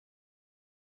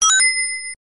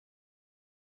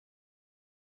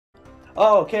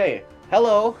Oh, okay.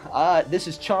 Hello, this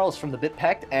is Charles from the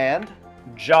BitPact,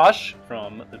 Josh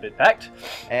from the BitPact.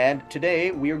 and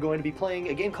today we are going to be playing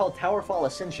a game called Towerfall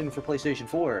Ascension for PlayStation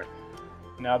 4.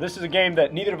 Now, this is a game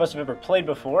that neither of us have ever played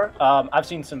before. I've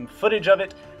seen some footage of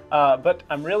it, but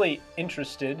I'm really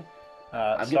interested.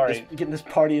 I'm Sorry. getting this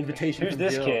party invitation Who's from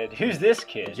this Joe. kid? Who's this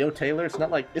kid? Joe Taylor? It's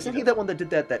not like... Isn't he that one that did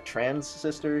that trans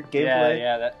sister gameplay?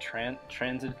 Yeah, that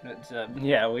transit.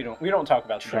 Yeah, we don't talk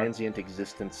about Transient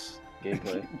existence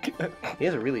gameplay. He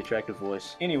has a really attractive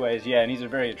voice. Anyways, yeah, and he's a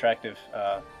very attractive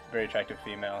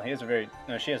female. He has a very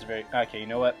she has a very. Okay, you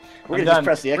know what? We're gonna just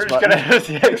press the X button. We're just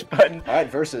gonna press the X button. All right,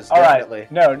 versus. All definitely.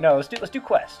 right. No, let's do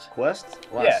quest. Quest?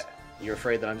 Well, Yeah. You're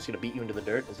afraid that I'm just gonna beat you into the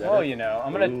dirt? Is that Oh, it? you know,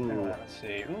 I'm gonna. Ooh. Let's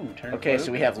see. Ooh, turn. Okay,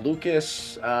 so we have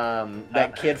Lucas,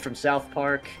 that kid from South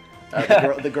Park,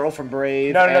 the girl from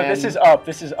Brave. No, and... this is up.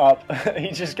 This is up. He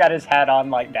just got his hat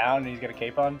on like down, and he's got a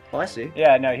cape on. Oh, I see.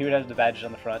 Yeah, no, he would have the badges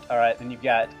on the front. All right, then you've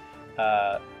got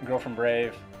girl from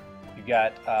Brave. You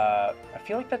got. I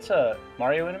feel like that's a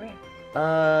Mario enemy.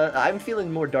 I'm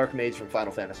feeling more Dark Mage from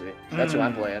Final Fantasy. That's who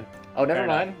I'm playing. Oh, never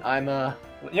mind. I'm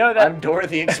I'm Dora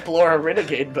the Explorer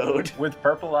Renegade mode. With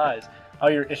purple eyes. Oh,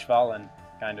 you're Ishvalan,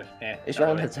 kind of.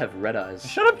 Ishvalan has have red eyes.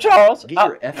 Shut up, Charles! Get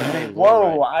your FMA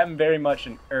Whoa, right. I'm very much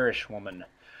an Irish woman.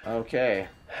 Okay.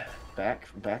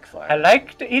 Backfire. I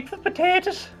like to eat the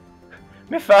potatoes.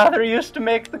 My father used to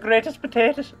make the greatest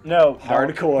potatoes. No.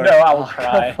 Hardcore. No, I will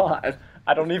cry. Come on.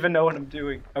 I don't even know what I'm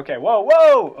doing. Okay,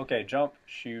 whoa! Okay, jump,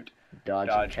 shoot, Dodge,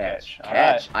 and catch. All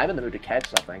Catch. right. I'm in the mood to catch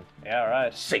something. Yeah, all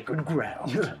right. Sacred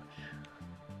ground.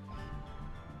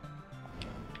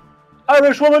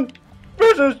 Irish woman!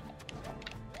 Versus!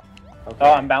 Okay.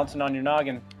 Oh, I'm bouncing on your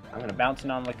noggin. I'm gonna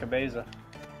Bouncing on the cabeza.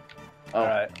 Oh,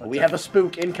 Alright, we have a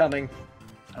spook incoming.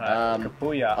 Alright,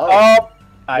 Kapuya. Oh.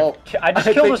 I Well, just I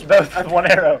killed think- us both with one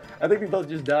arrow. I think we both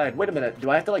just died. Wait a minute. Do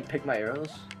I have to like pick my arrows?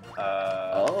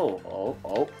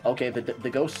 Oh. Okay, the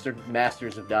ghosts are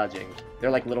masters of dodging.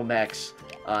 They're like little mechs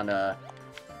on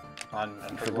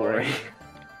for glory.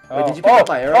 Wait, did you pick up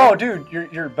my arrow? Oh, dude,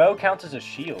 your bow counts as a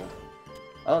shield.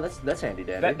 Oh, that's handy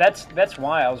dandy. That's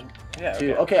why I was. Yeah.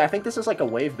 Dude, okay, I think this is like a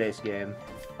wave-based game.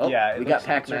 Oh, yeah, we got It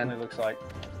Pac-Man. certainly looks like.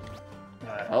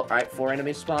 Alright. Oh, alright, 4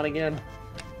 enemies spawn again.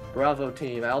 Bravo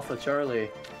team, Alpha Charlie.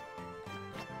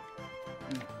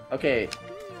 Okay.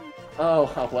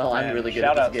 Oh well, I'm Man, really good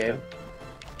at this shoutouts game.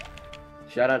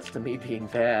 Shoutouts to me being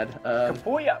bad.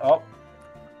 Kapuya! Oh.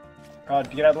 God,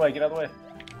 get out of the way, get out of the way.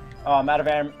 Oh, I'm out of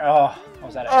ammo. Oh, I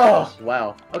was out of arrows. Oh,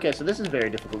 wow. Okay, so this is a very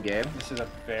difficult game. This is a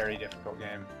very difficult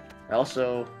game.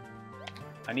 Also,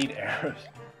 I need arrows.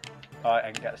 Oh,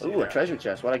 I gotta see. ooh, a treasure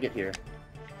chest. What'd I get here?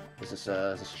 Is this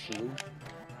S.H.I.E.L.D.?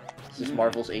 Is this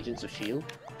Marvel's Agents of S.H.I.E.L.D.?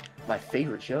 My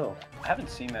favorite show. I haven't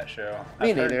seen that show.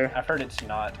 Me neither. I've heard it's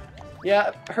not.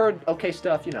 Yeah, I've heard okay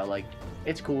stuff, you know, like,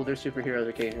 it's cool, there's superheroes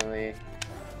occasionally.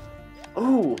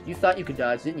 Ooh, you thought you could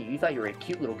dodge, didn't you? You thought you were a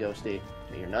cute little ghosty.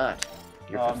 No, you're not.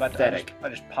 You're pathetic. I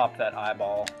just popped that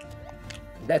eyeball.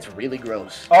 That's really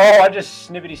gross. Oh, I just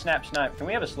snippety snap snipe. Can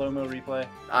we have a slow-mo replay?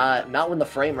 Not when the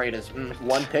frame rate is 1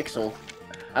 pixel.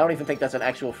 I don't even think that's an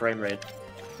actual frame rate.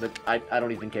 But I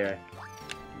don't even care.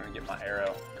 I'm gonna get my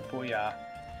arrow. Kapuya.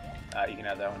 You can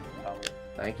have that one. Oh.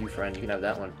 Thank you, friend. You can have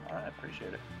that one. Alright,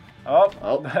 appreciate it. Oh,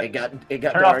 Oh, it got Turn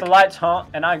dark. off the lights, huh?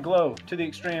 And I glow to the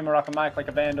extreme. I rock a mic like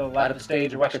a vandal. Light up the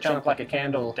stage. Wax a chunk like a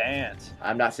candle. Dance.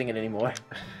 I'm not singing anymore.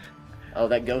 Oh,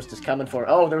 that ghost is coming for...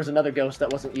 Oh, there was another ghost.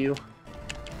 That wasn't you.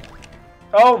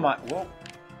 Oh my... Whoa.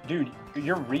 Dude,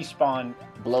 your respawn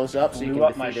Blows up so you blew can up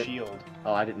defeat my it. shield.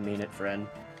 Oh, I didn't mean it, friend.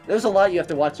 There's a lot you have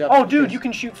to watch out. Oh, dude, you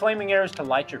can shoot flaming arrows to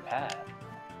light your pad.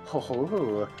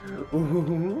 Oh,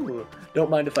 ooh. Don't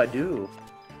mind if I do.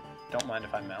 Don't mind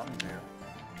if I Mountain Dew.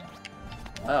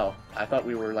 Oh, I thought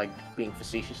we were like being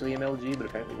facetiously MLG, but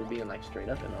apparently we're being like straight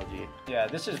up MLG. Yeah,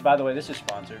 this is, by the way, this is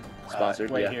sponsored. Sponsored,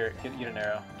 wait, yeah. here, get an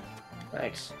arrow.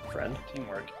 Thanks, friend.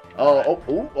 Teamwork. Oh,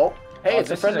 Alright. oh. Hey, it's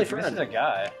a this friendly is friend. This is a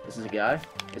guy. This is a guy?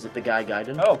 Is it the guy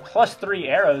Gaiden? Oh, +3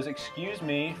 arrows. Excuse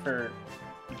me for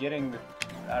getting the...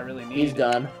 I really need... He's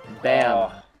done. Bam.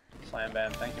 Oh, slam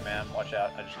bam. Thank you, ma'am. Watch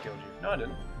out. I just killed you. No, I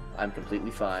didn't. I'm completely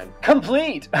fine.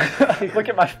 Complete! Look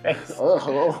at my face.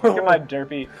 Oh. Look at my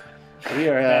derpy... We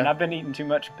are, Man, I've been eating too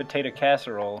much potato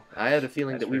casserole. I had a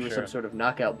feeling That's that we for were sure. some sort of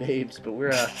knockout babes, but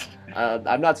we're,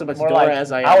 I'm not so much More Dora like,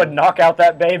 as I am. I would knock out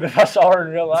that babe if I saw her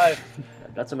in real life.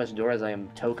 Not so much Dora as I am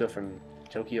Toka from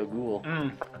Tokyo Ghoul.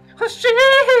 Mm.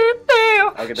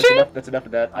 Okay, that's enough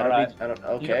of that. I don't Alright. need, I don't,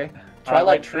 okay. You- Try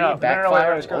like wait, tree, no,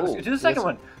 backfire. let's go. Oh, Let's do the second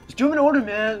one. Let's do them in order,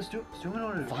 man. Let's do them in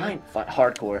order. Fine,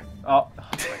 hardcore. Oh.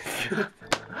 It's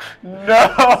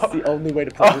No! the only way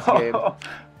to play this game.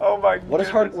 Oh my god.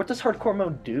 What does hardcore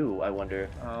mode do, I wonder?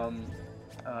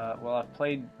 Well, I've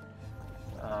played.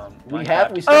 We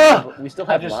Minecraft. still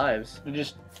have lives. I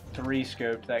just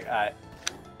 3-scoped that guy.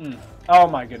 Oh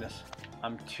my goodness,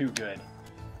 I'm too good.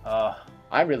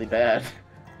 I'm really bad.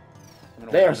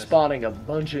 They are spawning a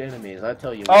bunch of enemies. I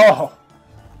tell you. Oh.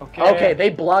 Okay. Okay, they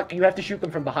block. You have to shoot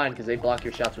them from behind because they block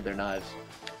your shots with their knives.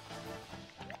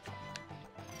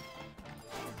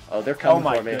 Oh, they're coming for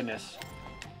me. Oh my goodness.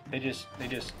 They just.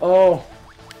 Oh.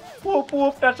 Whoop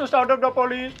whoop! That's the sound of the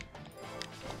police.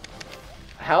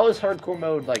 How is hardcore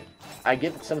mode like? I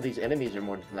get that some of these enemies are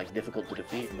more like difficult to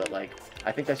defeat, but like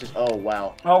I think that's just. Oh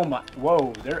wow. Oh my!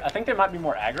 Whoa! I think they might be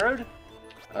more aggroed.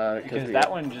 Because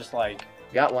that one just like.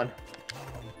 Got one.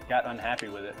 Got unhappy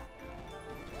with it.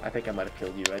 I think I might have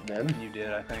killed you right then. You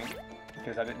did, I think,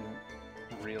 because I didn't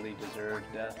really deserve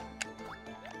death.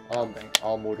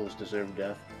 All mortals deserve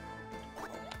death.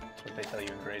 That's what they tell you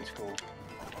in grade school.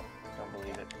 Don't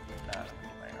believe it.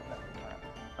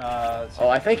 Oh,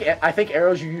 I think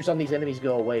arrows you use on these enemies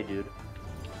go away, dude.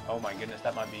 Oh my goodness,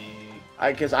 that might be.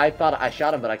 Because I thought I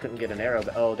shot him, but I couldn't get an arrow.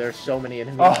 But oh, there's so many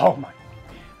enemies. Oh my!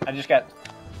 I just got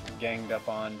ganged up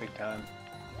on big time.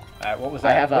 What was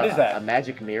that? I have what is that? A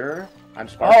magic mirror. I'm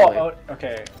sparkling. Oh,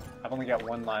 okay. I've only got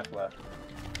 1 life left.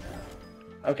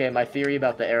 Okay, my theory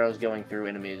about the arrows going through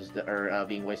enemies, or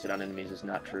being wasted on enemies, is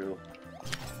not true.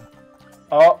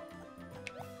 Oh.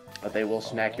 But they will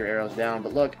smack your arrows down.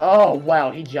 But look, oh wow,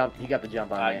 he jumped. He got the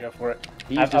jump on me. Go for it.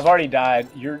 I've already died.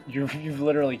 You've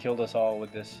literally killed us all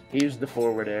with this. He used the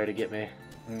forward air to get me.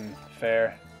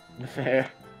 Fair.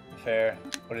 Fair.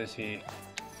 What is he?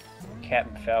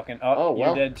 Captain Falcon. Oh, well,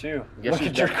 you're dead too. Look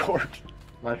at your corpse.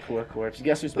 My poor corpse.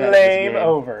 Guess who's back in this game?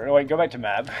 Over. Oh, wait, go back to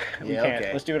map. We yeah, can't.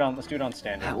 Okay. Let's do it on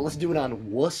standard. Well, let's do it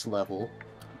on wuss level.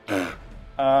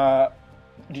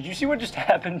 Did you see what just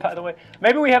happened, by the way?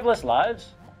 Maybe we have less lives?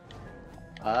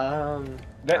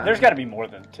 There's got to be more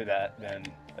to that then,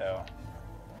 though.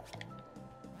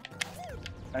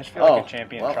 I just feel like a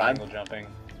champion triangle jumping.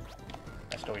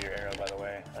 I stole your arrow, by the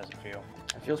way. How does it feel?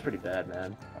 It feels pretty bad,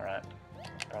 man. Alright.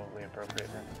 It's probably appropriate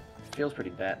then. It feels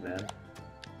pretty bad, man.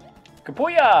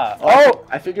 Kapuya! Oh!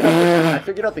 I figured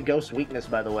out the ghost's weakness,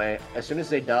 by the way. As soon as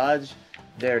they dodge,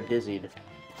 they're dizzied.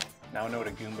 Now I know what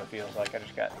a Goomba feels like. I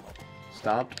just got...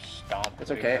 Stomped? Stomped.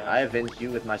 It's okay. I avenged you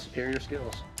with my superior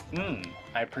skills.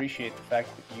 I appreciate the fact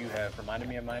that you have reminded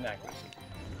me of my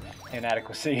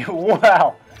inadequacy.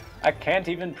 Wow! I can't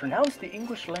even pronounce the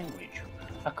English language.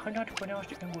 I cannot pronounce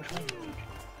the English language.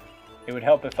 It would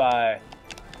help if I...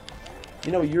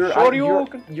 You know,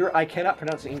 I cannot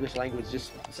pronounce the English language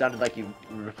just sounded like you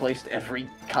replaced every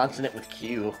consonant with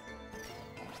Q.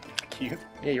 Q?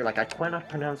 Yeah, you're like, I cannot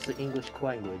pronounce the English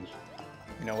language.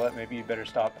 You know what? Maybe you better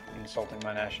stop insulting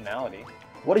my nationality.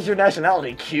 What is your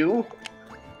nationality, Q?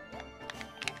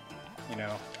 You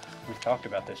know, we've talked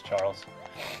about this, Charles.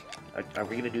 Are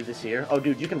we gonna do this here? Oh,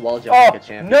 dude, you can wall jump like a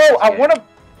champion. No, I want to...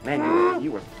 Man,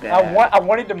 you were bad. I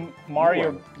wanted to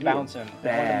Mario bounce him. I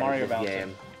wanted to Mario bounce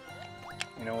him.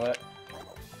 You know what?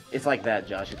 It's like that,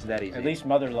 Josh. It's that easy. At least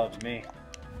Mother loves me.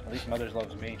 At least Mother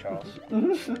loves me, Charles.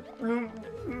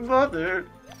 Mother.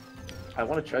 I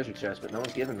want a treasure chest, but no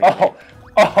one's giving me.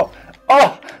 Oh!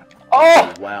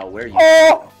 Wow, where are you?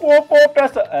 Oh! Whoop, whoop,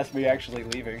 that's me actually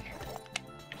leaving.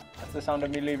 That's the sound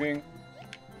of me leaving.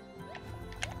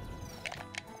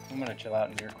 I'm gonna chill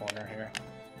out in your corner here.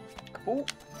 Cool.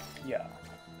 Yeah.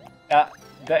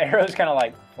 The arrows kind of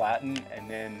like flatten and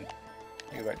then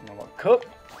you go back to normal. Cook.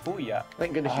 Oh yeah.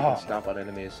 Thank goodness you can stomp on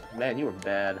enemies. Man, you were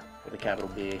bad with a capital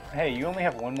B. Hey, you only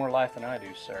have 1 more life than I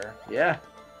do, sir. Yeah.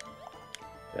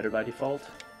 Better by default.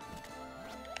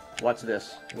 Watch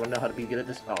this. You want to know how to be good at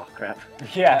this? Oh, crap.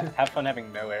 Yeah, have fun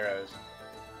having no arrows.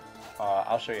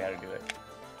 I'll show you how to do it.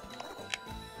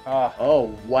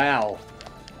 Oh, wow.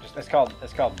 It's called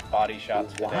body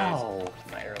shots. Wow.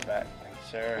 My arrow back. Thank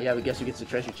you, sir. Yeah, but guess who gets the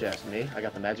treasure chest? Me? I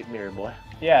got the magic mirror, boy.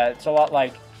 Yeah, it's a lot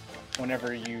like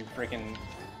whenever you freaking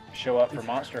show up for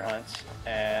monster hunts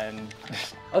and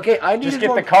okay, I need just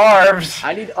get the carbs.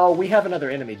 I need. Oh, we have another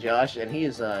enemy, Josh, and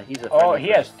he's a. Oh, he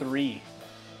has three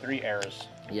arrows.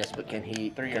 Yes, but can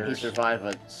he survive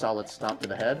a solid stomp to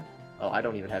the head? Oh, I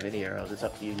don't even have any arrows. It's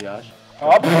up to you, Josh.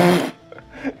 Oh.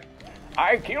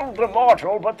 I killed the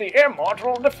mortal, but the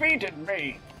immortal defeated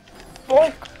me.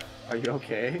 Fuck. Are you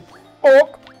okay?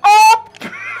 Fuck. Oh!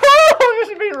 This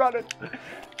is me running.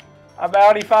 I'm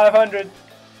outie 500.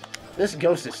 This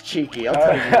ghost is cheeky. I'll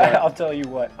tell you what. I'll tell you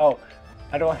what. Oh,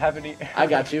 I don't have any. I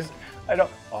got you. I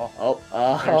don't.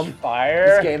 There's fire.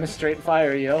 This game is straight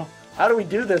fire, yo. How do we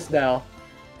do this now?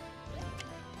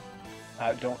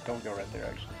 Don't go right there,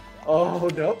 actually. Oh,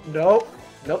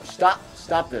 nope.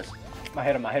 Stop this. I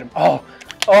hit him. Oh.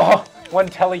 One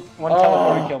teleport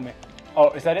to kill me. Oh,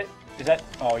 is that it? Is that?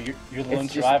 Oh, you're the lone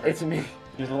survivor. It's me.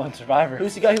 You're the lone survivor.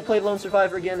 Who's the guy who played Lone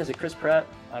Survivor again? Is it Chris Pratt?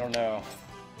 I don't know.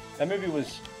 That movie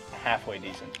was halfway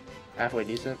decent. Halfway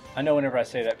decent? I know whenever I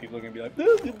say that, people are gonna be like,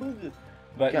 blah, blah, blah.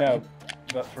 But God. no.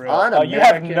 But for real. On Oh, you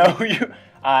have American-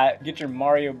 no. Get your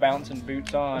Mario bouncing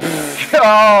boots on.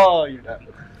 Oh, you're done.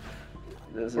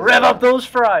 Rev up those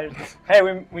fryers. Hey,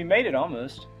 we made it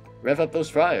almost. Rev up those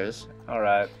fryers. All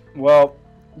right. Well,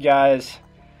 guys,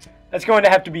 that's going to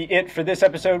have to be it for this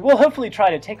episode. We'll hopefully try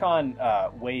to take on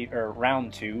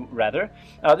round 2 rather.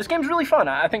 This game's really fun.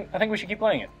 I think we should keep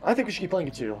playing it. I think we should keep playing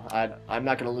it too. I'm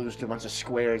not gonna lose to a bunch of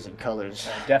squares and colors.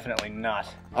 Definitely not.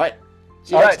 All right.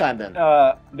 See you next time then.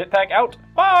 BitPact out.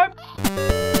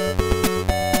 Bye.